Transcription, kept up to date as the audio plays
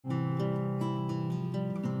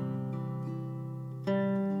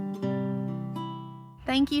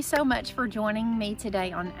Thank you so much for joining me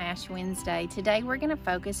today on Ash Wednesday. Today we're going to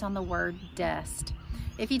focus on the word dust.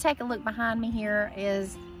 If you take a look behind me, here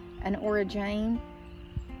is an Aura Jane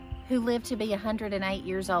who lived to be 108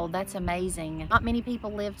 years old. That's amazing. Not many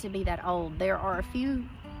people live to be that old. There are a few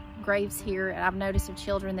graves here I've noticed of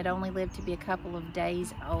children that only live to be a couple of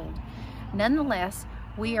days old. Nonetheless,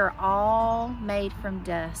 we are all made from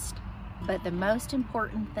dust, but the most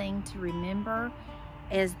important thing to remember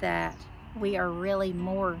is that we are really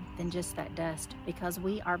more than just that dust, because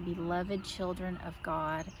we are beloved children of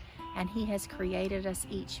God, and He has created us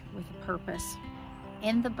each with a purpose.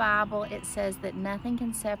 In the Bible, it says that nothing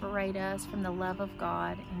can separate us from the love of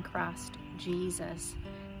God in Christ Jesus.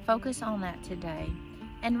 Focus on that today.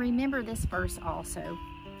 And remember this verse also.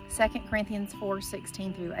 2 Corinthians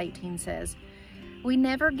 4:16 through 18 says, "We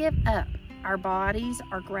never give up. Our bodies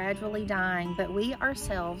are gradually dying, but we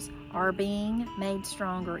ourselves are being made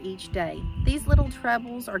stronger each day. These little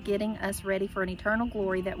troubles are getting us ready for an eternal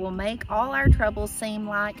glory that will make all our troubles seem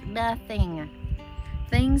like nothing.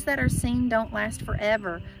 Things that are seen don't last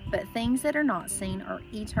forever, but things that are not seen are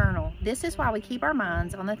eternal. This is why we keep our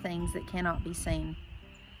minds on the things that cannot be seen."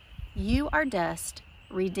 You are dust,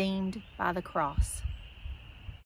 redeemed by the cross.